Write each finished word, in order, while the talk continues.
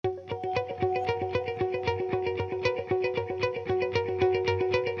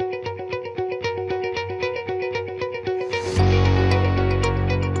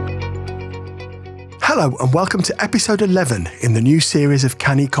Hello and welcome to episode 11 in the new series of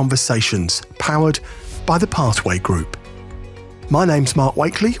Canny Conversations, powered by the Pathway Group. My name's Mark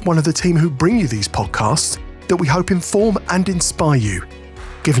Wakely, one of the team who bring you these podcasts that we hope inform and inspire you,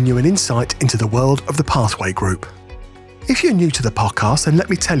 giving you an insight into the world of the Pathway Group. If you're new to the podcast, then let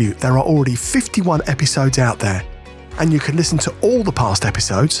me tell you there are already 51 episodes out there, and you can listen to all the past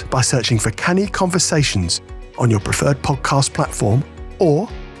episodes by searching for Canny Conversations on your preferred podcast platform, or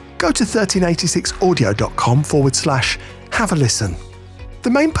go to 1386audio.com/have a listen. The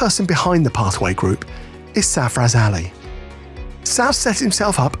main person behind the Pathway Group is Safraz Ali. Sav set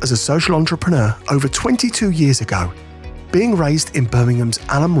himself up as a social entrepreneur over 22 years ago. Being raised in Birmingham's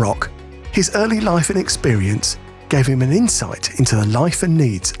Alum Rock, his early life and experience gave him an insight into the life and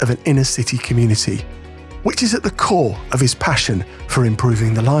needs of an inner city community, which is at the core of his passion for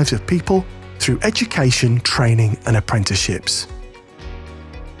improving the lives of people through education, training and apprenticeships.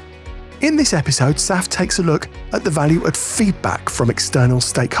 In this episode, Saf takes a look at the value of feedback from external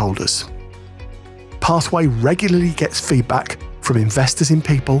stakeholders. Pathway regularly gets feedback from Investors in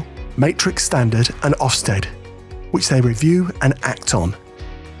People, Matrix Standard and Ofsted, which they review and act on.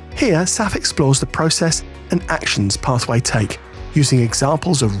 Here, Saf explores the process and actions Pathway take, using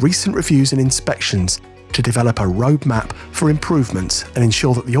examples of recent reviews and inspections to develop a roadmap for improvements and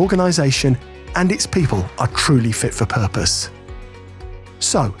ensure that the organisation and its people are truly fit for purpose.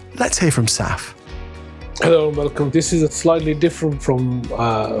 So, let's hear from Saf. Hello and welcome. This is slightly different from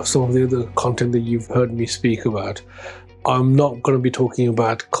some of the other content that you've heard me speak about. I'm not going to be talking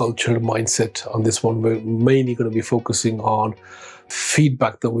about culture and mindset on this one. We're mainly going to be focusing on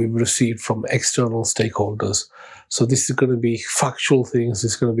feedback that we've received from external stakeholders. So this is going to be factual things.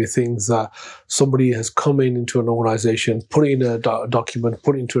 It's going to be things that somebody has come into an organization, put in a document,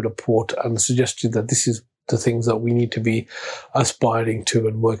 put into a report and suggested that this is the things that we need to be aspiring to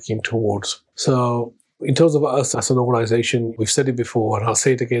and working towards. So in terms of us as an organization, we've said it before and I'll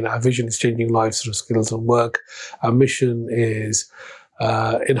say it again, our vision is changing lives through skills and work. Our mission is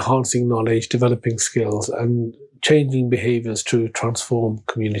enhancing knowledge, developing skills and changing behaviors to transform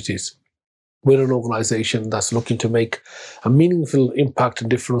communities. We're an organization that's looking to make a meaningful impact and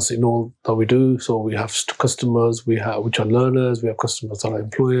difference in all that we do. So we have customers, which are learners, we have customers that are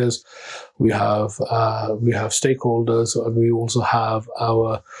employers, we have stakeholders, and we also have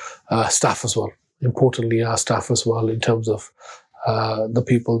our staff as well. Importantly, our staff as well in terms of the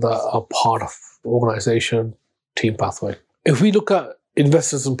people that are part of the organization, Team Pathway. If we look at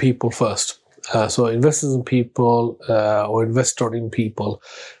Investors in People first, so Investors in People or Investor in People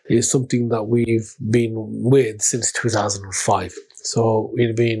is something that we've been with since 2005. So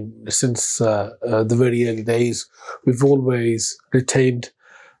we've been, since the very early days, we've always retained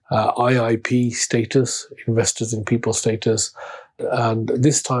IIP status, Investors in People status. And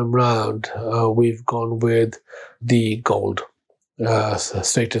this time round, we've gone with the Gold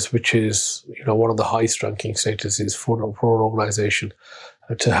status, which is one of the highest ranking statuses for an organization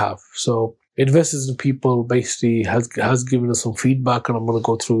to have. So Investors in People basically has given us some feedback, and I'm going to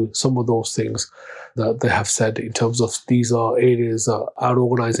go through some of those things that they have said in terms of these are areas that our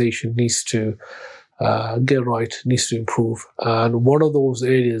organization needs to get right, needs to improve. And one of those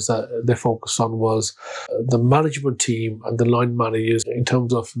areas that they focused on was the management team and the line managers in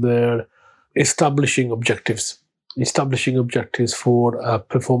terms of their establishing objectives for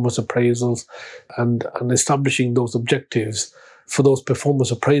performance appraisals and establishing those objectives for those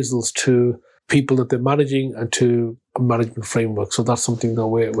performance appraisals to people that they're managing and to a management framework. So that's something that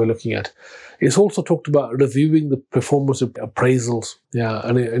we're looking at. It's also talked about reviewing the performance appraisals,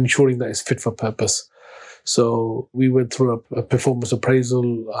 and ensuring that it's fit for purpose. So we went through a performance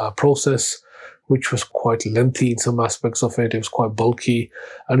appraisal process, which was quite lengthy in some aspects of it. It was quite bulky,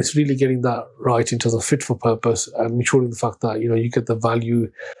 and it's really getting that right in terms of fit for purpose and ensuring the fact that you get the value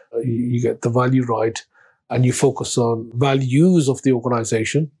right. And you focus on values of the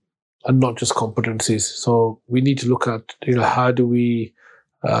organization and not just competencies. So we need to look at, how do we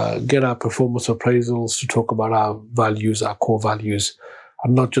get our performance appraisals to talk about our values, our core values,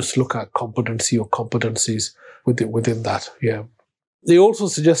 and not just look at competency or competencies within that. Yeah. They also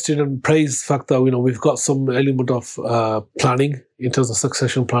suggested and praised the fact that, we've got some element of planning in terms of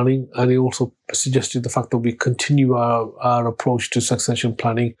succession planning. And they also suggested the fact that we continue our approach to succession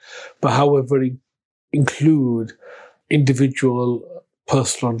planning, but however, include individual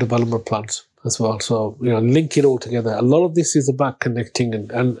personal development plans as well. So, link it all together. A lot of this is about connecting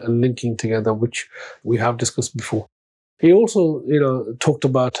and linking together, which we have discussed before. He also, talked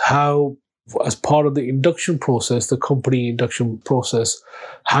about how, as part of the induction process, the company induction process,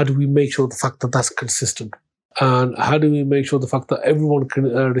 how do we make sure the fact that that's consistent? And how do we make sure the fact that everyone can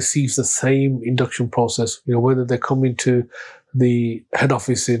receives the same induction process, whether they come into the head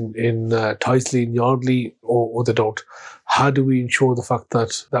office in Tyseley, in Yardley, or they don't? How do we ensure the fact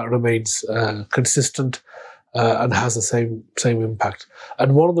that that remains consistent and has the same impact?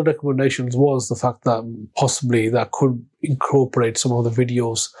 And one of the recommendations was the fact that possibly that could incorporate some of the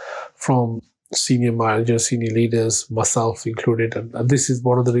videos from senior managers, senior leaders, myself included. And this is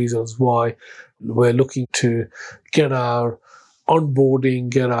one of the reasons why we're looking to get our onboarding,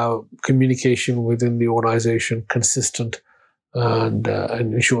 get our communication within the organization consistent, and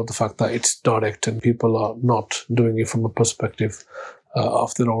ensure the fact that it's direct and people are not doing it from a perspective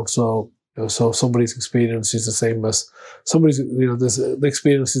of their own. So somebody's experience is the same as somebody's, the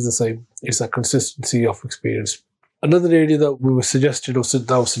experience is the same. It's that consistency of experience. Another area that was suggested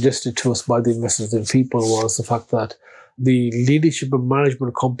to us by the Investors in People was the fact that the leadership and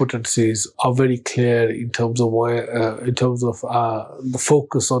management competencies are very clear in terms of the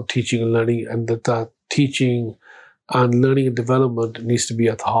focus on teaching and learning, and that teaching and learning and development needs to be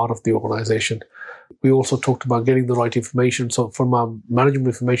at the heart of the organization. We also talked about getting the right information. So from our management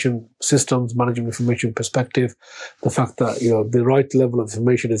information systems, management information perspective, the fact that, the right level of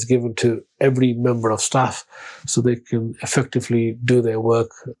information is given to every member of staff so they can effectively do their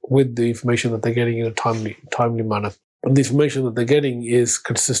work with the information that they're getting in a timely manner. And the information that they're getting is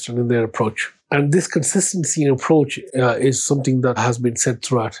consistent in their approach. And this consistency in approach is something that has been said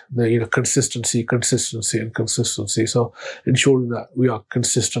throughout the consistency. So ensuring that we are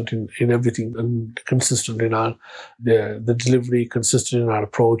consistent in everything, and consistent in our the delivery, consistent in our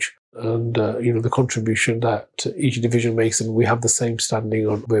approach, and the contribution that each division makes, and we have the same standing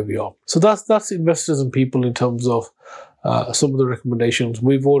on where we are. So that's Investors in People in terms of some of the recommendations.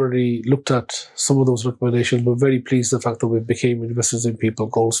 We've already looked at some of those recommendations. We're very pleased with the fact that we became Investors in People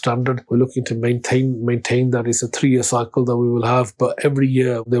Gold Standard. We're looking to maintain that. It's a 3-year cycle that we will have, but every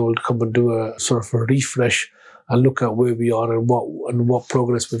year they will come and do a sort of a refresh and look at where we are and what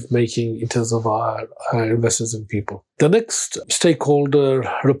progress we're making in terms of our Investors in People. The next stakeholder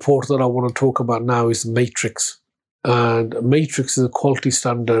report that I want to talk about now is Matrix. And Matrix is a quality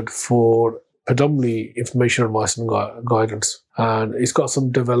standard for predominantly information advice and guidance. And it's got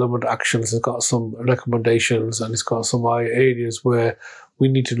some development actions, it's got some recommendations, and it's got some areas where we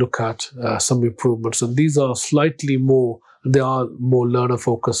need to look at some improvements. And these are slightly more, they are more learner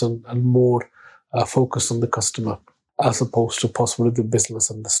focused and more focused on the customer, as opposed to possibly the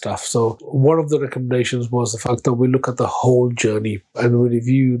business and the staff. So one of the recommendations was the fact that we look at the whole journey and we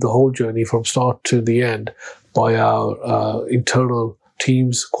review the whole journey from start to the end by our internal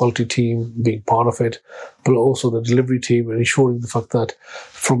teams, quality team being part of it, but also the delivery team, and ensuring the fact that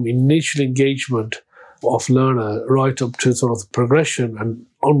from initial engagement of learner right up to sort of the progression and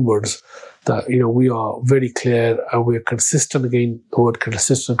onwards, that we are very clear and we're consistent. Again, the word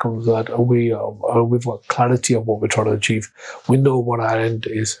consistent comes with that, and we've got clarity of what we're trying to achieve. We know what our end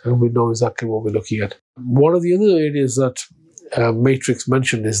is, and we know exactly what we're looking at. One of the other areas that Matrix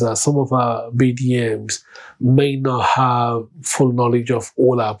mentioned is that some of our BDMs may not have full knowledge of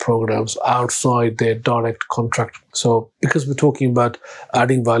all our programs outside their direct contract. So because we're talking about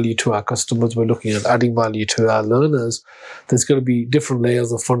adding value to our customers, we're looking at adding value to our learners, there's going to be different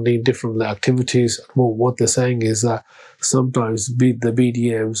layers of funding, different activities. Well, what they're saying is that sometimes the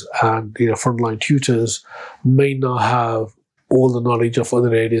BDMs and frontline tutors may not have all the knowledge of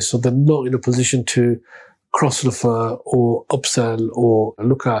other areas, so they're not in a position to cross-refer or upsell or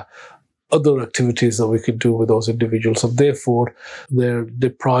look at other activities that we could do with those individuals. So therefore, they're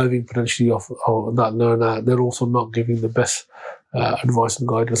depriving potentially of that learner. They're also not giving the best advice and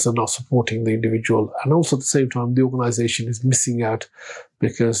guidance. They're not supporting the individual. And also at the same time, the organization is missing out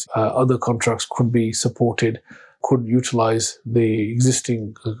because other contracts could be supported, could utilize the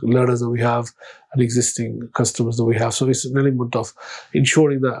existing learners that we have and existing customers that we have. So it's an element of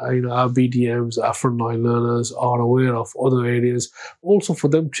ensuring that our BDMs, our frontline learners are aware of other areas. Also for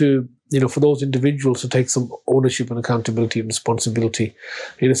them to, for those individuals to take some ownership and accountability and responsibility.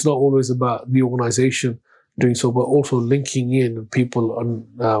 And it's not always about the organization doing so, but also linking in people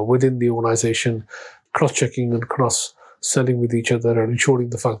within the organization, cross-checking and cross-selling with each other, and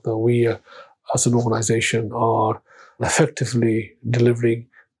ensuring the fact that we as an organization are effectively delivering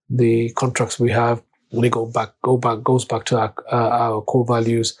the contracts we have. When it goes back to our core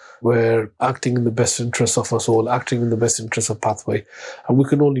values, we're acting in the best interest of us all, acting in the best interest of Pathway. And we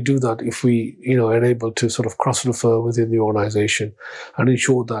can only do that if we, are able to sort of cross-refer within the organization and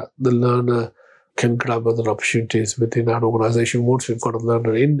ensure that the learner can grab other opportunities within our organization. Once we've got a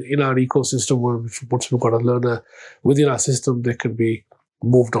learner in our ecosystem, once we've got a learner within our system, they can be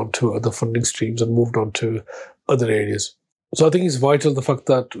moved on to other funding streams and moved on to other areas. So I think it's vital the fact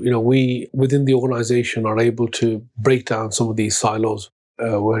that we within the organization are able to break down some of these silos.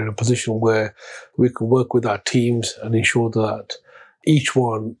 We're in a position where we can work with our teams and ensure that each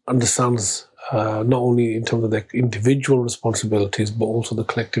one understands not only in terms of their individual responsibilities, but also the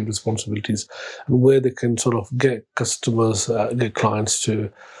collective responsibilities, and where they can sort of get customers, get clients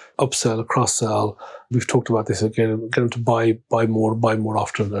to upsell, cross-sell. We've talked about this again, get them to buy more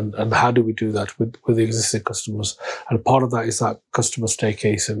often, and how do we do that with the existing customers? And part of that is that customer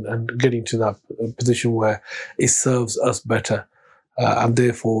staircase and getting to that position where it serves us better. And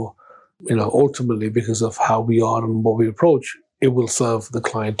therefore, ultimately, because of how we are and what we approach, it will serve the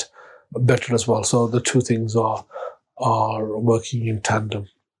client better as well. So the two things are working in tandem.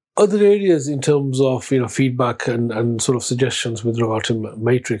 Other areas in terms of feedback and sort of suggestions with regard to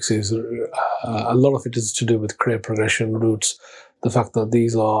Matrix is a lot of it is to do with career progression routes. The fact that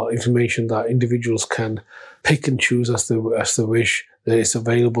these are information that individuals can pick and choose as they wish. That it's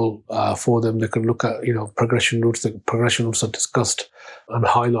available for them. They can look at progression routes. The progression routes are discussed and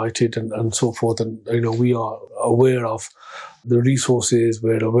highlighted and so forth. And we are aware of the resources.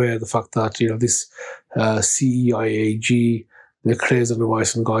 We're aware of the fact that this CEIAG, the careers and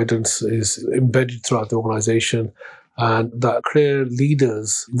advice and guidance, is embedded throughout the organization, and that career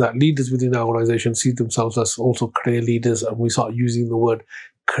leaders, within the organization see themselves as also career leaders, and we start using the word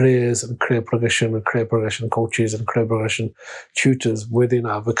careers and career progression coaches and career progression tutors within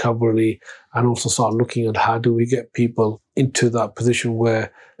our vocabulary, and also start looking at how do we get people into that position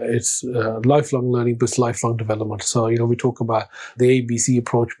where it's lifelong learning, but it's lifelong development. So, we talk about the ABC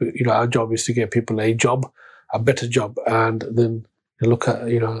approach, but, our job is to get people a better job, and then look at,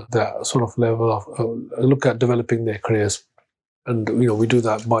 that sort of level of, look at developing their careers. And, we do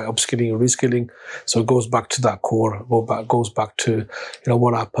that by upskilling and reskilling. So it goes back to that core, goes back to,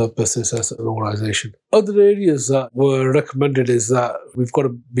 what our purpose is as an organization. Other areas that were recommended is that we've got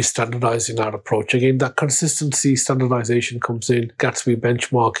to be standardized in our approach. Again, that consistency, standardization comes in, Gatsby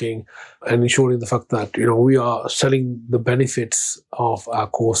benchmarking, and ensuring the fact that, we are selling the benefits of our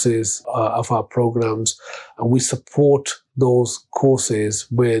courses, of our programs, and we support those courses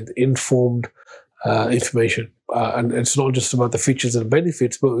with informed information. And it's not just about the features and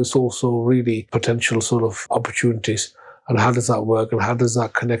benefits, but it's also really potential sort of opportunities. And how does that work? And how does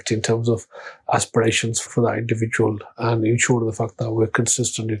that connect in terms of aspirations for that individual, and ensure the fact that we're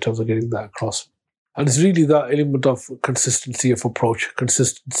consistent in terms of getting that across? And it's really that element of consistency of approach,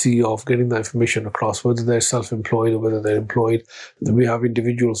 consistency of getting that information across, whether they're self-employed or whether they're employed. We have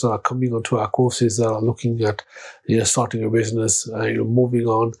individuals that are coming onto our courses that are looking at starting a business, moving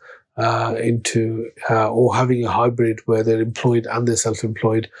on into or having a hybrid where they're employed and they're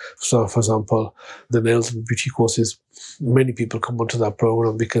self-employed. So, for example, the nails and beauty courses, many people come onto that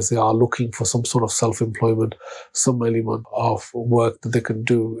program because they are looking for some sort of self-employment, some element of work that they can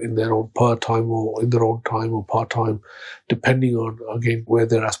do in their own part-time or in their own time or part-time, depending on, again, where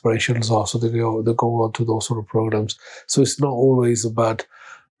their aspirations are. So they go on to those sort of programs. So it's not always about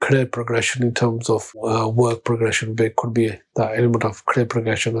career progression in terms of work progression, but it could be that element of career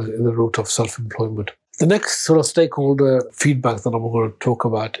progression in the route of self-employment. The next sort of stakeholder feedback that I'm going to talk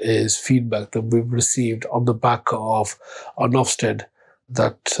about is feedback that we've received on the back of an Ofsted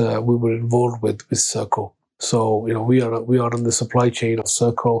that we were involved with Serco. So, we are in the supply chain of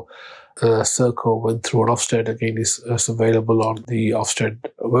Serco. Serco went through an Ofsted. Again, it's available on the Ofsted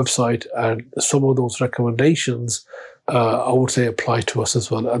website, and some of those recommendations I would say apply to us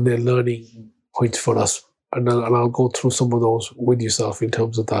as well, and they're learning points for us. And I'll go through some of those with yourself in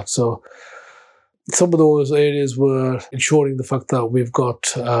terms of that. So some of those areas were ensuring the fact that we've got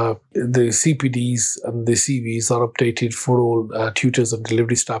the CPDs and the CVs are updated for all tutors and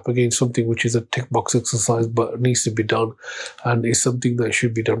delivery staff. Again, something which is a tick box exercise, but needs to be done, and it's something that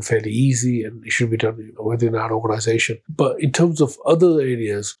should be done fairly easy, and it should be done within our organization. But in terms of other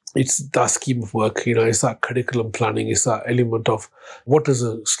areas, it's that scheme of work. It's that curriculum planning. It's that element of what does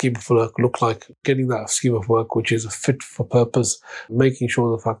a scheme of work look like? Getting that scheme of work which is fit for purpose, making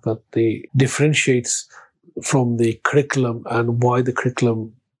sure the fact that they differentiate from the curriculum and why the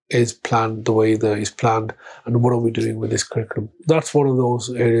curriculum is planned the way that is planned, and what are we doing with this curriculum. That's one of those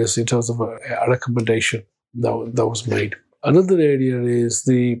areas in terms of a recommendation that was made. Another area is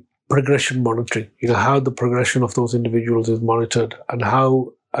the progression monitoring, how the progression of those individuals is monitored, and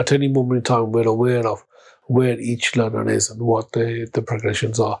how at any moment in time, we're aware of where each learner is and what the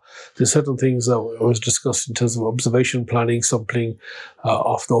progressions are. There's certain things that was discussed in terms of observation planning, sampling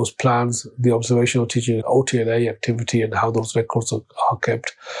of those plans, the observational teaching, OTLA activity, and how those records are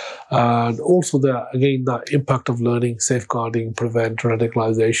kept. And also, that impact of learning, safeguarding, prevent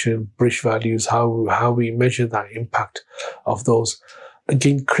radicalization, bridge values, how we measure that impact of those.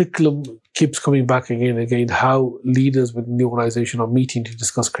 Again, curriculum keeps coming back again and again, how leaders within the organization are meeting to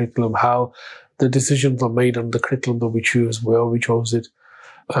discuss curriculum, how the decisions are made on the curriculum that we choose, where we chose it.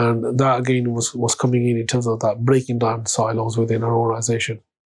 And that again was coming in terms of that breaking down silos within our organization.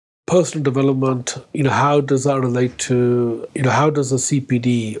 Personal development, how does that relate to, how does a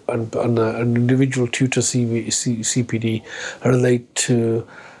CPD and an individual tutor CPD relate to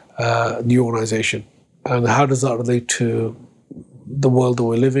the organization? And how does that relate to the world that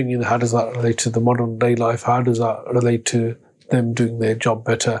we're living in? How does that relate to the modern day life? How does that relate to them doing their job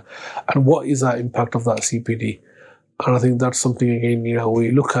better? And what is that impact of that CPD? And I think that's something, again,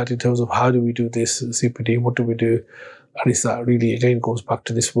 we look at in terms of how do we do this CPD, what do we do? And it's that really, again, goes back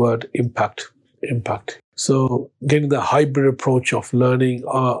to this word impact. So getting the hybrid approach of learning,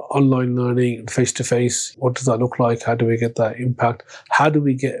 online learning and face-to-face, what does that look like? How do we get that impact? How do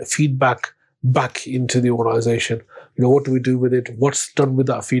we get feedback back into the organization? What do we do with it? What's done with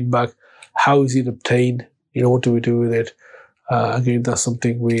that feedback? How is it obtained? What do we do with it? Again, that's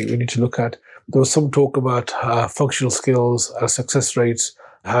something we need to look at. There was some talk about functional skills, success rates.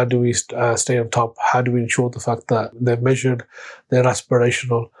 How do we stay on top? How do we ensure the fact that they're measured, they're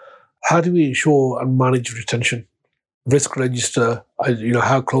aspirational? How do we ensure and manage retention? Risk register,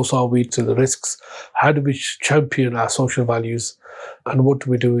 how close are we to the risks? How do we champion our social values? And what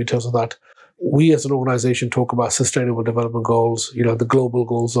do we do in terms of that? We as an organization talk about sustainable development goals, the global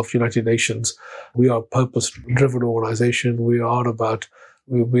goals of United Nations. We are a purpose-driven organization. We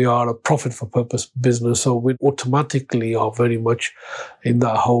are a profit for purpose business. So we automatically are very much in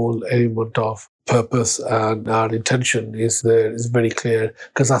that whole element of purpose, and our intention is very clear,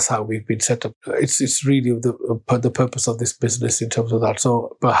 because that's how we've been set up. It's really the purpose of this business in terms of that.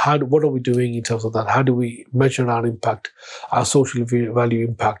 So, but what are we doing in terms of that? How do we measure our impact, our social value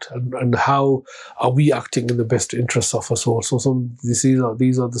impact, and how are we acting in the best interests of us all? So these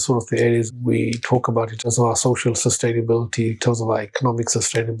are the sort of the areas we talk about in terms of our social sustainability, in terms of our economic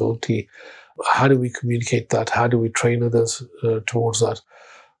sustainability. How do we communicate that? How do we train others towards that?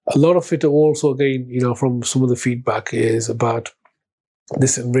 A lot of it also, again, from some of the feedback is about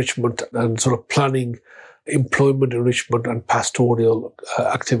this enrichment and sort of planning, employment enrichment and pastoral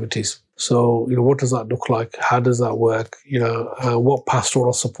activities. So, what does that look like? How does that work? What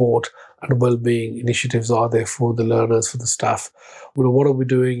pastoral support and well-being initiatives are there for the learners, for the staff? What are we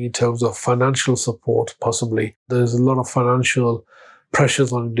doing in terms of financial support, possibly? There's a lot of financial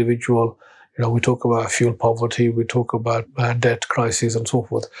pressures on individual. We talk about fuel poverty, we talk about debt crisis and so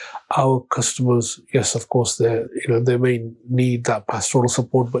forth. Our customers, yes, of course, they may need that pastoral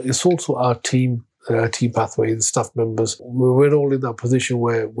support, but it's also our team pathway, the staff members. We're all in that position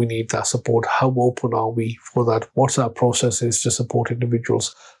where we need that support. How open are we for that? What's our processes to support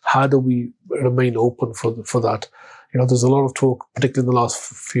individuals? How do we remain open for that? There's a lot of talk, particularly in the last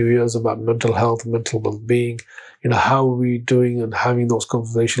few years, about mental health, mental well-being. How are we doing and having those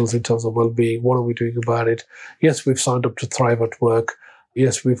conversations in terms of well-being? What are we doing about it? Yes, we've signed up to Thrive at Work.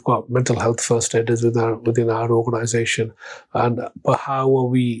 Yes, we've got mental health first aiders within our organization. But how are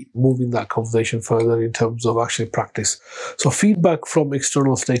we moving that conversation further in terms of actually practice? So feedback from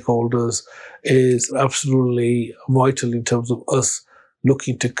external stakeholders is absolutely vital in terms of us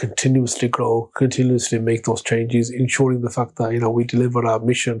looking to continuously grow, continuously make those changes, ensuring the fact that, we deliver our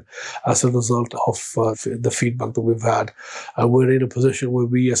mission as a result of the feedback that we've had. And we're in a position where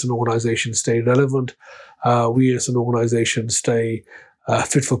we as an organization stay relevant. We as an organization stay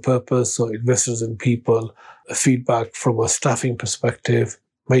fit for purpose. So investors in people, feedback from a staffing perspective,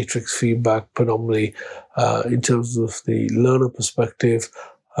 matrix feedback predominantly in terms of the learner perspective.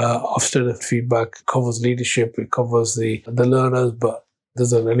 Ofsted feedback covers leadership, it covers the learners, but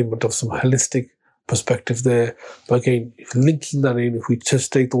there's an element of some holistic perspective there. But again, if linking that in, if we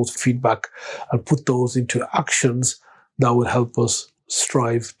just take those feedback and put those into actions, that will help us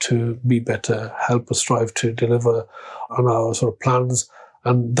strive to be better, help us strive to deliver on our sort of plans.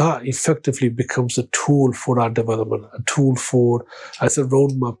 And that effectively becomes a tool for our development, a tool as a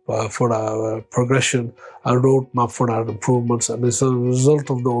roadmap for our progression, a roadmap for our improvements. And as a result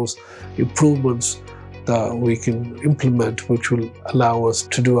of those improvements that we can implement, which will allow us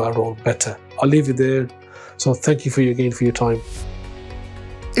to do our role better. I'll leave you there. So thank you again for your time.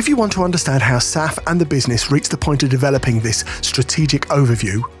 If you want to understand how SAF and the business reached the point of developing this strategic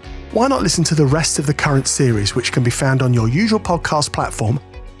overview, why not listen to the rest of the current series, which can be found on your usual podcast platform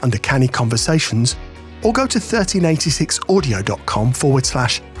under Canny Conversations, or go to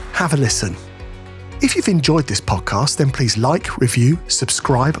 1386audio.com/have a listen. If you've enjoyed this podcast, then please like, review,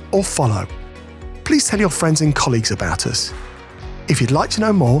 subscribe, or follow. Please tell your friends and colleagues about us. If you'd like to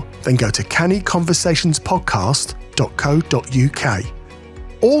know more, then go to cannyconversationspodcast.co.uk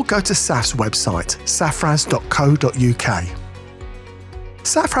or go to SAF's website, safraz.co.uk.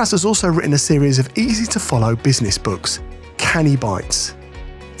 Safraz has also written a series of easy-to-follow business books, Canny Bites.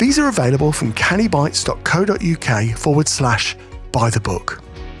 These are available from cannybites.co.uk/buy the book.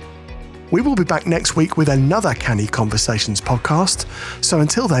 We will be back next week with another Canny Conversations podcast, so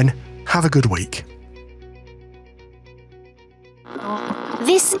until then, have a good week.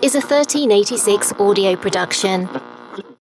 This is a 1386 audio production.